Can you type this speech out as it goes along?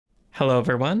Hello,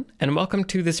 everyone, and welcome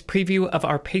to this preview of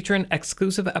our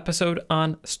patron-exclusive episode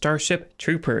on Starship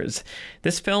Troopers.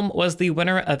 This film was the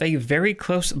winner of a very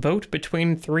close vote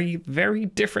between three very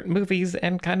different movies,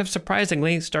 and kind of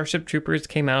surprisingly, Starship Troopers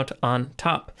came out on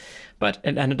top. But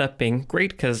it ended up being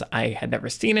great because I had never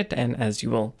seen it, and as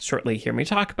you will shortly hear me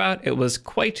talk about, it was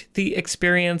quite the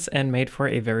experience and made for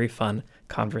a very fun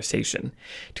conversation.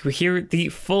 To hear the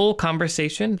full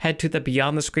conversation, head to the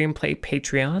Beyond the Screenplay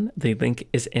Patreon. The link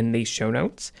is in the show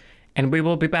notes. And we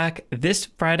will be back this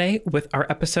Friday with our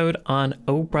episode on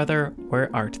Oh Brother,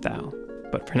 Where Art Thou?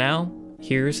 But for now,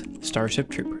 here's Starship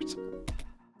Troopers.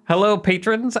 Hello,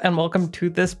 patrons, and welcome to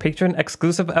this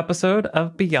patron-exclusive episode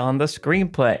of Beyond the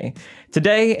Screenplay.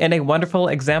 Today, in a wonderful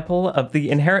example of the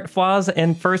inherent flaws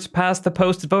in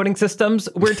first-past-the-post voting systems,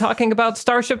 we're talking about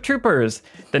Starship Troopers,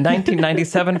 the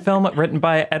 1997 film written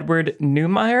by Edward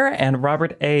Neumeier and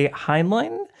Robert A.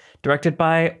 Heinlein, directed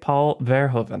by Paul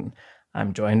Verhoeven.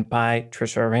 I'm joined by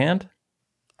Trisha Rand.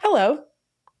 Hello.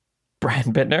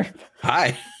 Brian Bittner.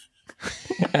 Hi.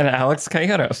 And Alex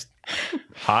Calleros.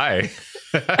 Hi.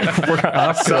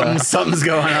 Something's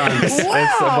going on.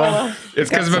 Wow. It's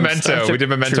because Memento. We did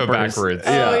Memento Troopers. backwards.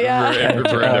 Oh,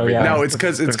 yeah. No, it's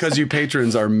because you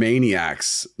patrons are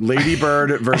maniacs. Lady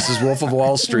Bird versus Wolf of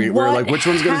Wall Street. We're like, which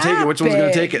one's going to take it? Which one's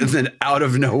going to take it? And then out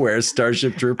of nowhere,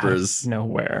 Starship Troopers.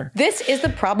 Nowhere. This is the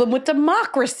problem with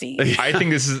democracy. I think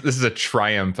this is a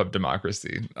triumph of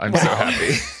democracy. I'm so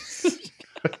happy.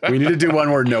 We need to do one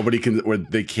where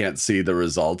they can't see the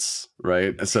results,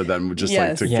 right? So then we just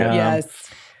Yes.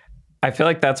 Yes. I feel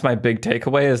like that's my big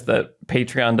takeaway is that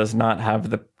Patreon does not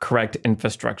have the correct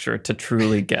infrastructure to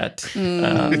truly get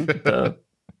the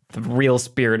real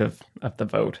spirit of the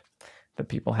vote that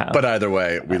people have. But either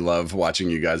way, we love watching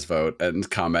you guys vote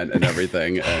and comment and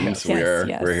everything, and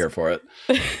we're here for it.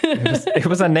 It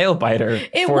was a nail biter.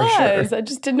 It for was. Sure. I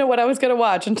just didn't know what I was going to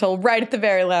watch until right at the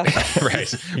very last.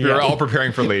 Right. We were all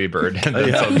preparing for Lady Bird, and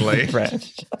then suddenly,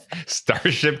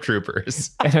 Starship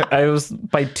Troopers. And I was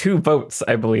by 2 votes,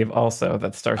 I believe, also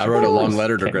that Starship. I wrote a Troopers long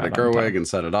letter to came Greta out on top. Gerwig and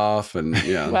set it off, and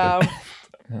yeah. Wow.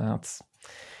 And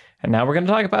now we're going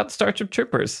to talk about Starship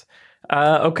Troopers.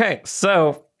 Okay,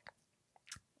 so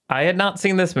I had not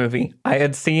seen this movie. I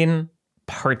had seen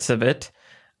parts of it.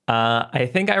 I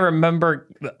think I remember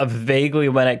vaguely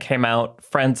when it came out,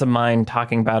 friends of mine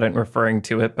talking about it and referring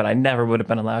to it, but I never would have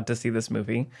been allowed to see this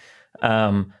movie.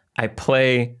 I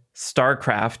play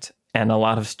StarCraft, and a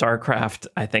lot of StarCraft,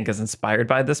 I think, is inspired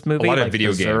by this movie. A lot of like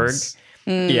video games.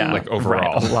 Yeah. Like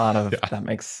overall. Right, a lot of that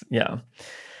makes,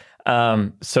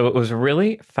 so it was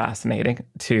really fascinating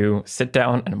to sit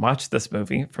down and watch this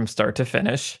movie from start to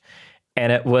finish.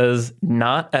 And it was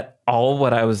not at all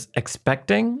what I was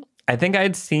expecting. I think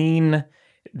I'd seen,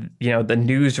 the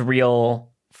newsreel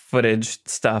footage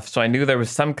stuff. So I knew there was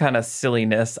some kind of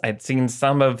silliness. I'd seen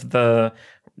some of the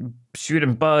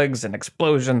shooting bugs and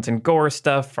explosions and gore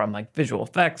stuff from like visual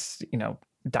effects,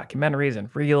 documentaries and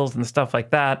reels and stuff like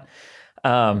that.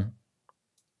 But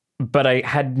I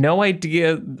had no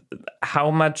idea how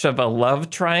much of a love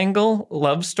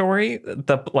story,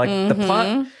 the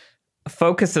plot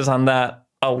focuses on that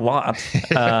a lot.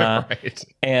 Right.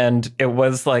 And it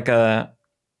was like a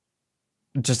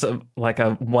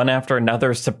one after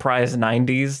another surprise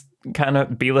 90s kind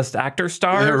of B-list actor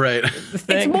star. Right.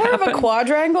 It's more of a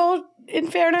quadrangle,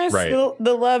 in fairness. Right.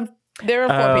 The love, there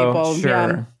are 4 people. Sure.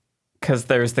 Yeah. Because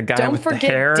there's the guy Don't with forget the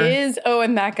hair. Diz. Oh,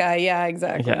 and that guy. Yeah,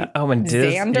 exactly. Yeah. Oh, and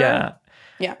Diz. Xander.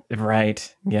 Yeah.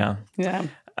 Right. Yeah.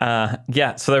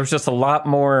 Yeah. So there was just a lot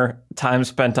more time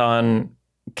spent on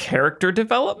character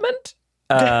development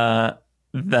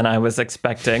than I was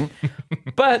expecting.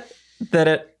 But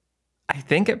I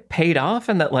think it paid off,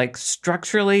 and that like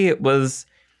structurally it was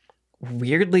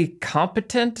weirdly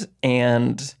competent.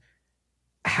 And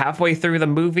halfway through the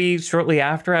movie, shortly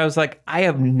after, I was like, I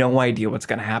have no idea what's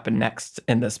going to happen next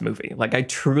in this movie. Like, I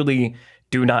truly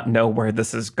do not know where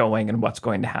this is going and what's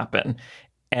going to happen.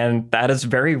 And that is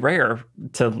very rare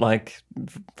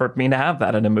for me to have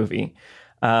that in a movie.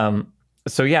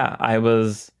 So yeah, I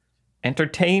was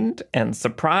entertained and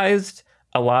surprised.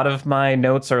 A lot of my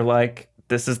notes are like,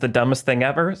 this is the dumbest thing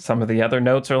ever. Some of the other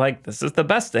notes are like, this is the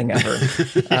best thing ever.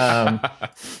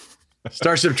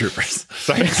 Starship Troopers.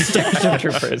 Starship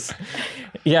Troopers.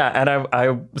 Yeah, and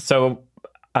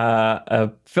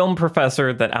a film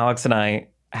professor that Alex and I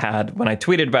had, when I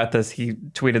tweeted about this, he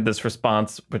tweeted this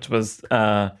response, which was,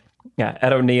 Ed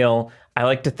O'Neill, I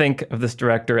like to think of this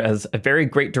director as a very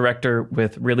great director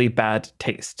with really bad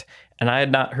taste. And I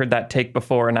had not heard that take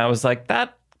before, and I was like,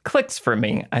 that clicks for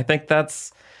me. I think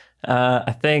that's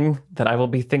a thing that I will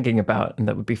be thinking about and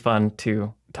that would be fun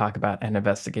to talk about and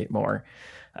investigate more.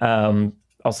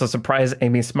 Also surprised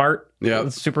Amy Smart. Yeah. It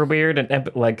was super weird. And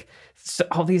like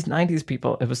all these 90s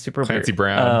people, it was super Clancy weird.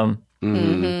 Brown.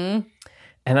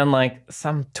 And then like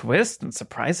some twists and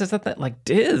surprises at that. Like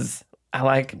Diz. I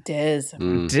like Diz.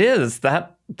 Diz.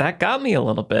 That got me a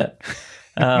little bit.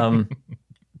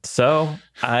 So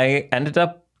I ended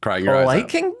up crying your eyes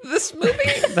liking this movie.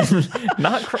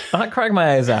 not crying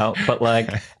my eyes out, but like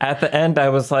at the end I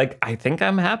was like, I think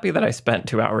I'm happy that I spent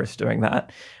 2 hours doing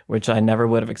that, which I never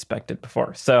would have expected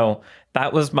before. So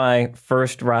that was my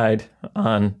first ride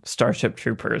on Starship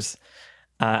Troopers.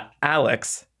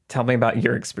 Alex, tell me about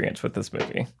your experience with this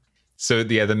movie. So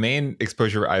the main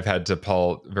exposure I've had to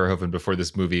Paul Verhoeven before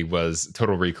this movie was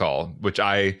Total Recall, which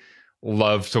I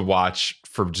love to watch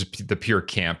for just the pure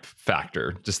camp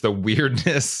factor, just the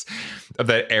weirdness of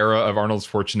that era of Arnold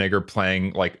Schwarzenegger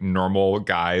playing like normal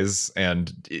guys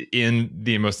and in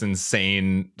the most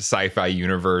insane sci-fi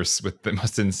universe with the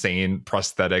most insane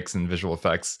prosthetics and visual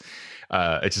effects.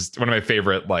 It's just one of my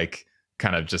favorite, like,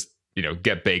 kind of just,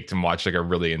 get baked and watch like a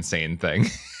really insane thing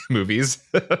movies.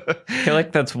 I feel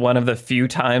like that's one of the few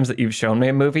times that you've shown me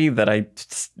a movie that I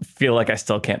feel like I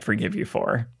still can't forgive you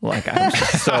for. Like, I'm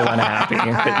just so unhappy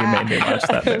that you made me watch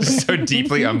that movie. So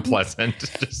deeply unpleasant.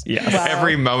 Just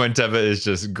every moment of it is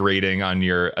just grating on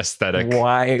your aesthetic.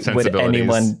 Why would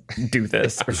anyone do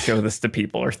this or show this to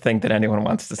people or think that anyone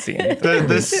wants to see anything?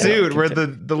 The suit where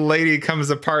the lady comes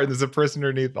apart and there's a person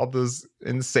underneath, all those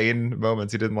insane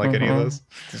moments. You didn't like any of those?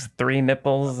 Just 3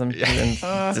 nipples and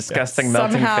disgusting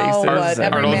melting somehow faces. What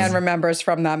every Arnold's, man remembers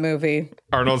from that movie.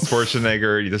 Arnold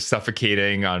Schwarzenegger just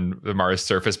suffocating on the Mars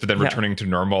surface, but then returning to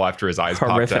normal after his eyes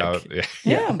Horrific. popped out.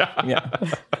 Yeah.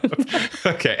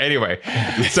 Okay. Anyway,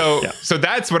 so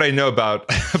that's what I know about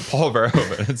Paul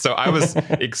Verhoeven. So I was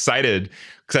excited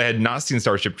because I had not seen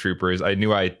Starship Troopers. I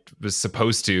knew I was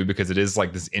supposed to because it is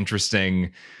like this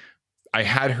interesting. I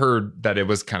had heard that it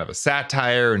was kind of a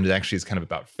satire and it actually is kind of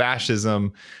about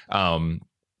fascism.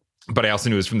 But I also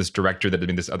knew it was from this director that had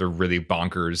made this other really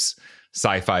bonkers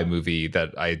sci-fi movie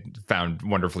that I found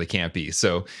wonderfully campy.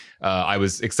 So I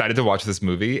was excited to watch this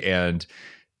movie. And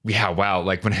wow.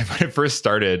 Like when it first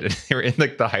started, they were in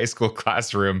like the high school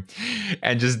classroom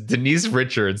and just Denise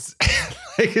Richards.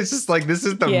 Like, it's just like, this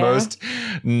is the most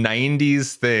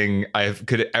 90s thing I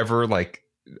could ever like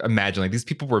imagine. Like, these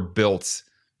people were built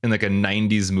in like a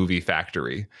 90s movie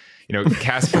factory.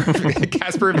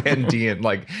 Casper Van Dien,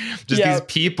 like just these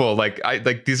people, like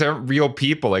these aren't real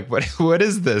people. Like what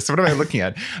is this? What am I looking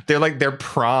at? They're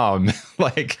prom.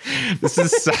 Like this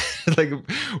is like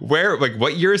where, like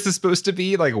what year is this supposed to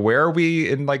be? Like where are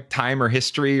we in like time or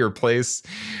history or place?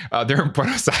 They're in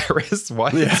Buenos Aires.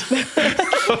 What? Yeah.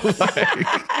 Like,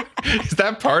 is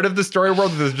that part of the story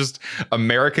world? There's just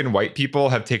American white people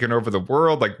have taken over the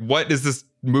world. Like what is this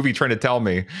movie trying to tell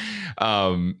me?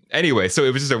 Anyway, so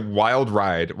it was just a wild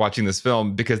ride watching this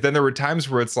film, because then there were times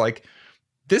where it's like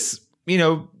this,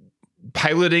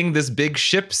 piloting this big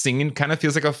ship scene kind of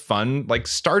feels like a fun, like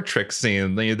Star Trek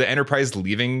scene, the Enterprise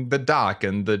leaving the dock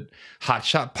and the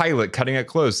hotshot pilot cutting it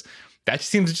close. That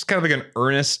seems just kind of like an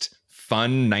earnest,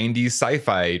 fun 90s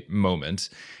sci-fi moment.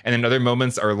 And then other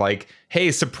moments are like, hey,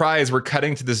 surprise, we're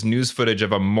cutting to this news footage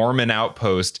of a Mormon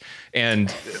outpost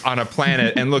and on a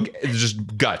planet, and look, it's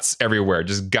just guts everywhere,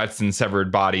 just guts and severed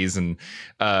bodies, and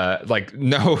like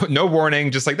no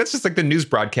warning, just like that's just like the news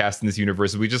broadcast in this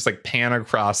universe. We just like pan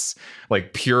across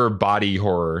like pure body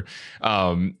horror.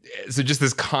 So just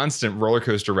this constant roller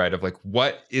coaster ride of like,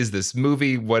 what is this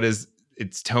movie? What is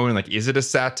its tone? Like, is it a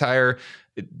satire?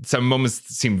 Some moments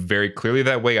seemed very clearly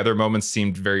that way. Other moments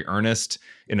seemed very earnest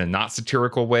in a not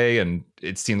satirical way. And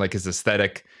it seemed like his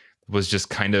aesthetic was just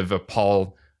kind of a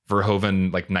Paul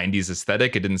Verhoeven, like 90s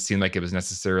aesthetic. It didn't seem like it was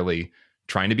necessarily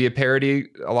trying to be a parody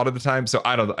a lot of the time. So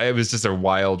I don't know. It was just a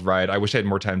wild ride. I wish I had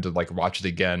more time to like watch it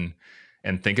again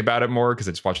and think about it more, because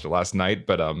I just watched it last night.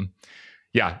 But I'm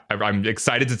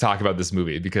excited to talk about this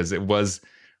movie because it was,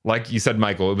 like you said,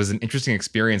 Michael, it was an interesting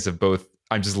experience of both.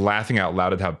 I'm just laughing out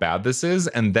loud at how bad this is.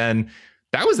 And then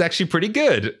that was actually pretty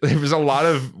good. There was a lot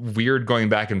of weird going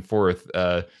back and forth.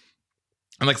 And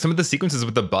like some of the sequences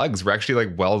with the bugs were actually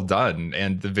like well done.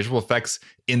 And the visual effects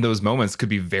in those moments could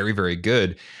be very, very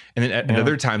good. And then at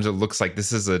other times it looks like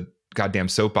this is a goddamn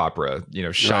soap opera,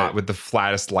 shot with the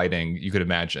flattest lighting you could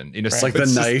imagine. It's like the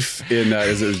knife in it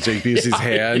was Jake Busey's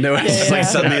hand. No, it's just like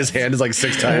suddenly his hand is like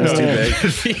 6 times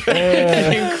too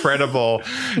big. Incredible,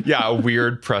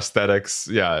 weird prosthetics.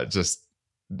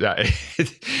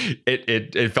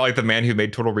 It felt like the man who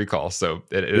made Total Recall. So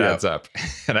it adds up,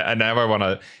 and now I want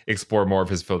to explore more of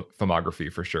his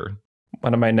filmography for sure.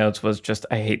 One of my notes was just,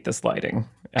 I hate this lighting.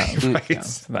 Right. Yeah,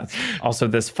 so that's also,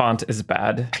 this font is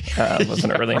bad. Was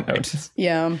an early note.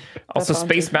 Yeah. Also,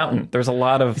 Space Mountain. There's a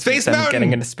lot of Space them Mountain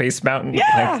getting into Space Mountain.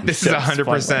 Yeah. Like, This is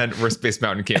 100% where Space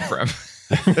Mountain came from.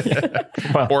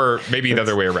 Well, or maybe the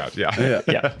other way around. Yeah.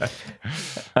 yeah.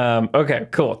 Okay,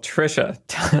 cool. Trisha,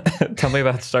 tell me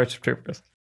about Starship Troopers.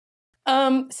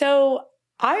 So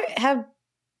I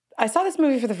saw this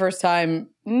movie for the first time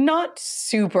not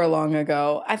super long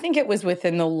ago. I think it was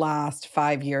within the last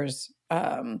 5 years.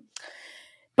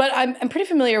 But I'm pretty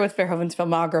familiar with Verhoeven's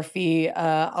filmography.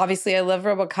 Obviously, I love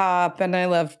RoboCop and I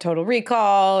love Total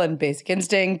Recall, and Basic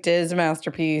Instinct is a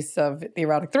masterpiece of the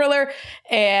erotic thriller.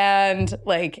 And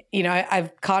like, you know,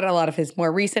 I've caught a lot of his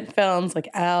more recent films like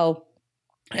Elle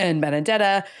and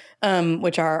Benedetta,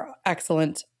 which are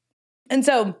excellent. And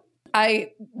so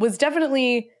I was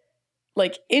definitely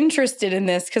like interested in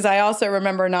this because I also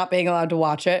remember not being allowed to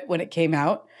watch it when it came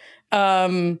out.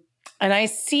 And I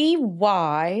see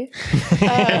why.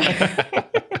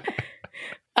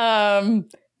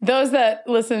 Those that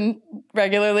listen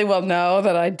regularly will know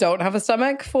that I don't have a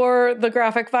stomach for the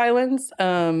graphic violence.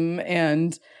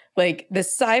 And like the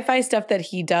sci-fi stuff that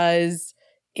he does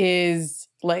is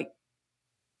like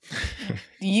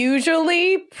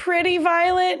usually pretty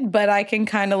violent, but I can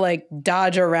kind of like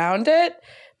dodge around it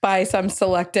by some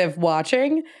selective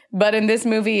watching. But in this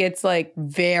movie, it's like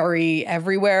very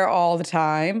everywhere all the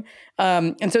time.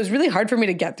 And so it's really hard for me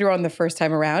to get through on the first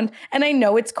time around. And I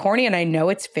know it's corny and I know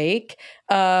it's fake.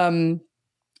 But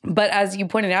as you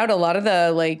pointed out, a lot of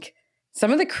the like,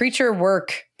 some of the creature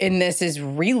work in this is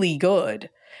really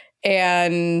good.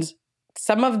 And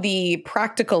some of the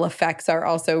practical effects are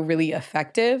also really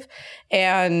effective.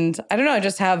 And I don't know, I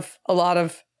just have a lot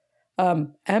of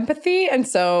empathy. And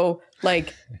so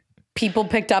like people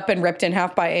picked up and ripped in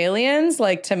half by aliens,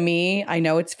 like to me, I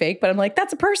know it's fake, but I'm like,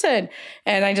 that's a person.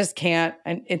 And I just can't,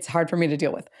 and it's hard for me to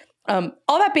deal with. All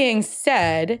that being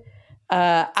said,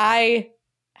 I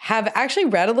have actually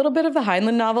read a little bit of the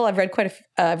Heinlein novel. I've read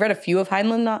I've read a few of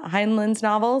Heinlein's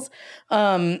novels.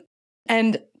 And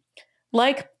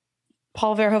like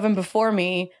Paul Verhoeven before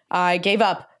me, I gave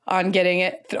up on getting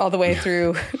it all the way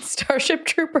through Starship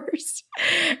Troopers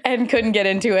and couldn't get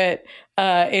into it.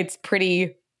 It's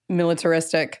pretty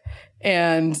militaristic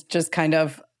and just kind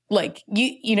of like,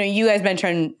 you know, you guys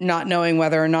mentioned not knowing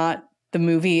whether or not the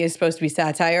movie is supposed to be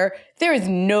satire. There is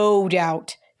no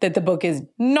doubt that the book is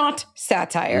not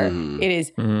satire. It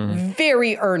is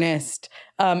very earnest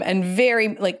and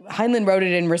very, like, Heinlein wrote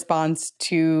it in response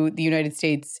to the United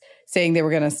States saying they were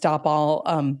going to stop all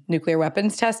nuclear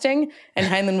weapons testing. And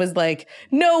Heinlein was like,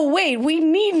 no, wait, we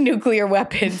need nuclear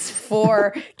weapons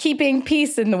for keeping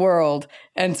peace in the world.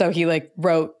 And so he like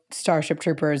wrote Starship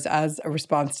Troopers as a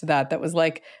response to that. That was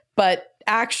like, but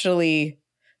actually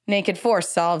naked force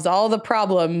solves all the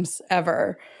problems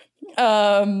ever.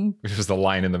 Which was the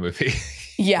line in the movie.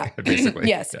 Yeah. Basically.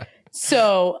 Yes. Yeah.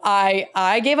 So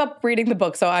I gave up reading the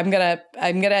book. So I'm gonna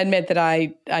admit that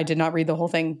I did not read the whole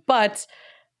thing, but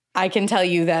I can tell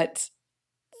you that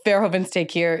Verhoeven's take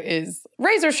here is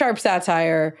razor sharp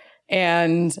satire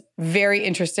and very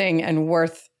interesting and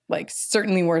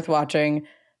certainly worth watching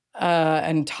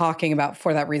and talking about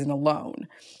for that reason alone.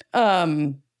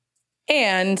 And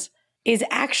is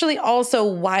actually also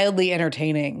wildly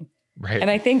entertaining. Right. And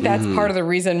I think that's part of the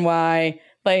reason why,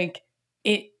 like,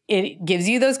 it gives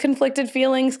you those conflicted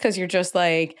feelings because you're just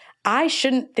like, I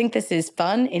shouldn't think this is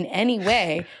fun in any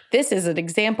way. This is an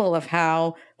example of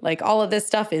how, like, all of this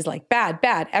stuff is like bad,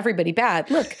 everybody bad.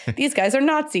 Look, these guys are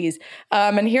Nazis.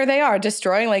 And here they are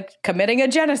destroying, like, committing a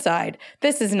genocide.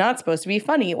 This is not supposed to be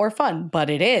funny or fun, but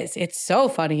it is. It's so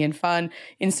funny and fun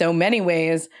in so many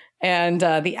ways. And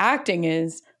the acting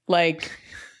is like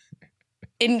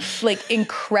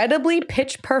incredibly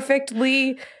pitch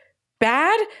perfectly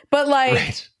bad, but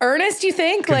like earnest, you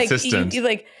think? Consistent.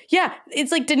 Like, yeah,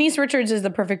 it's like Denise Richards is the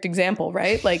perfect example,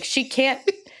 right? Like she can't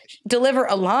deliver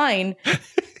a line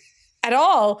at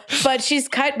all, but she's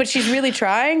really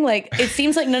trying. Like it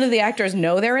seems like none of the actors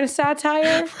know they're in a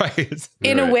satire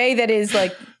in a way that is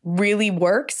like really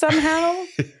works somehow.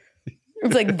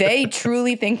 It's like they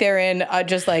truly think they're in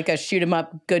just like a shoot 'em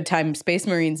up good time Space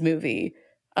Marines movie.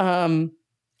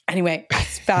 Anyway,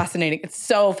 it's fascinating. It's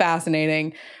so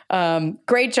fascinating.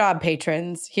 Great job,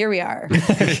 patrons. Here we are.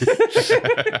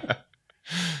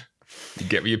 You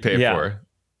get what you pay for.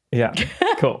 Yeah.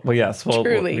 Cool. Well, yes. Well,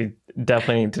 Truly. we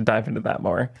definitely need to dive into that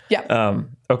more. Yeah.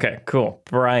 Okay, cool.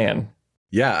 Brian.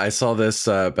 Yeah, I saw this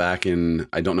back in,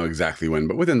 I don't know exactly when,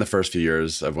 but within the first few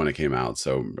years of when it came out.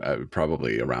 So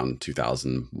probably around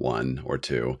 2001 or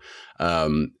 2.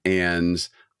 And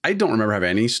I don't remember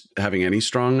having any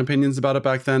strong opinions about it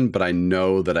back then, but I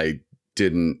know that I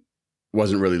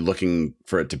wasn't really looking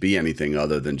for it to be anything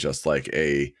other than just like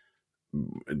a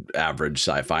average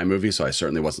sci-fi movie. So I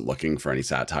certainly wasn't looking for any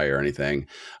satire or anything.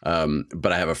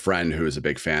 But I have a friend who is a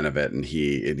big fan of it, and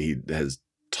he has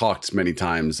talked many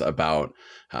times about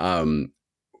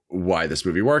why this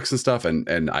movie works and stuff.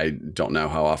 And I don't know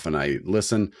how often I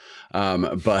listen.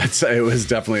 But it was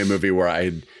definitely a movie where I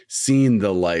had seen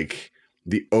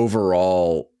the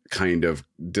overall kind of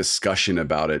discussion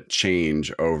about it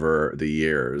change over the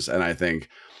years. And I think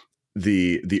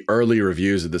the early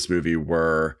reviews of this movie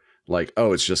were like,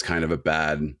 oh, it's just kind of a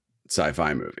bad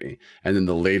sci-fi movie. And then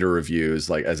the later reviews,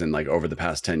 like as in like over the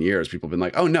past 10 years, people have been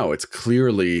like, oh no, it's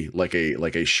clearly like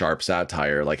a sharp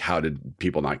satire. Like, how did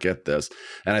people not get this?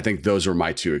 And I think those were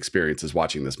my two experiences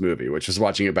watching this movie, which was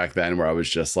watching it back then where I was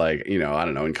just like, you know, I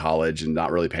don't know, in college and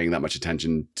not really paying that much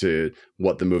attention to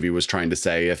what the movie was trying to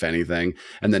say, if anything.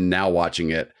 And then now watching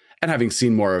it and having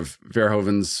seen more of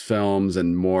Verhoeven's films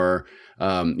and more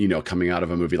you know, coming out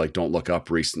of a movie like Don't Look Up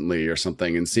recently or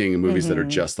something, and seeing movies that are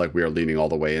just like, we are leaning all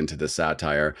the way into this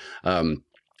satire, and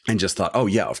just thought, oh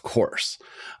yeah, of course.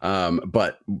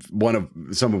 But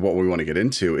some of what we want to get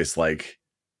into is like,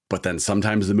 but then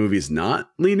sometimes the movie's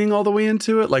not leaning all the way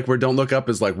into it. Like where Don't Look Up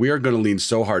is like, we are going to lean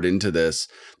so hard into this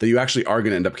that you actually are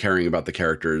going to end up caring about the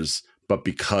characters, but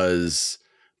because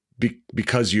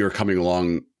you're coming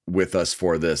along with us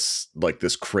for this, like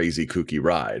this crazy kooky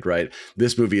ride, right?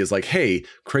 This movie is like, hey,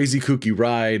 crazy kooky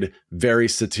ride, very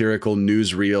satirical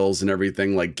newsreels and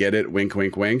everything, like, get it, wink,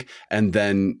 wink, wink. And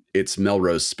then it's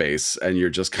Melrose space, and you're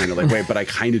just kind of like, wait, but I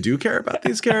kind of do care about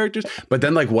these characters. But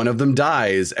then like one of them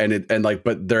dies,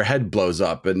 but their head blows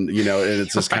up, and you know, and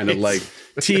it's just kind of like,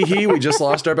 tee hee, we just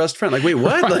lost our best friend. Like, wait,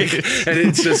 what? Right. Like, and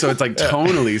it's just, so it's like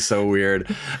tonally so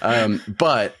weird.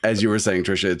 But as you were saying,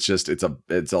 Trisha,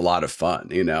 it's a lot of fun,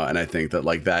 you know. And I think that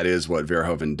like that is what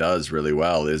Verhoeven does really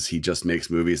well, is he just makes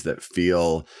movies that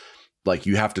feel like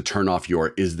you have to turn off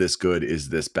your "is this good, is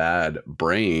this bad"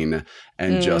 brain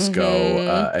and just go,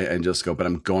 but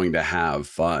I'm going to have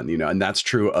fun, you know. And that's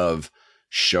true of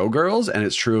Showgirls, and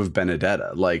it's true of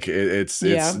Benedetta. Like it's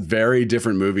very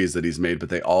different movies that he's made, but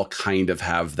they all kind of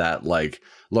have that like,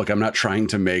 look, I'm not trying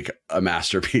to make a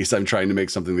masterpiece. I'm trying to make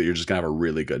something that you're just gonna have a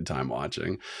really good time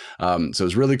watching. So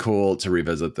it's really cool to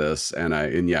revisit this, and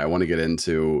I want to get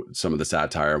into some of the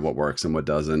satire, what works and what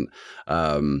doesn't.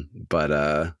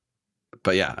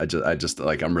 But yeah, I just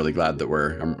like, I'm really glad that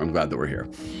I'm glad that we're here.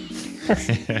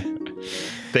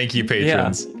 Thank you,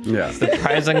 patrons. Yeah.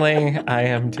 Surprisingly, I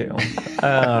am too.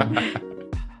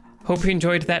 Hope you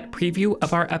enjoyed that preview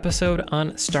of our episode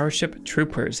on Starship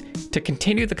Troopers. To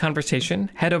continue the conversation,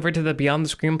 head over to the Beyond the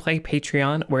Screenplay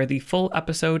Patreon, where the full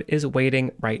episode is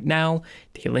waiting right now.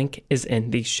 The link is in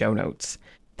the show notes.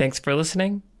 Thanks for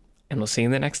listening, and we'll see you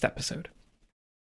in the next episode.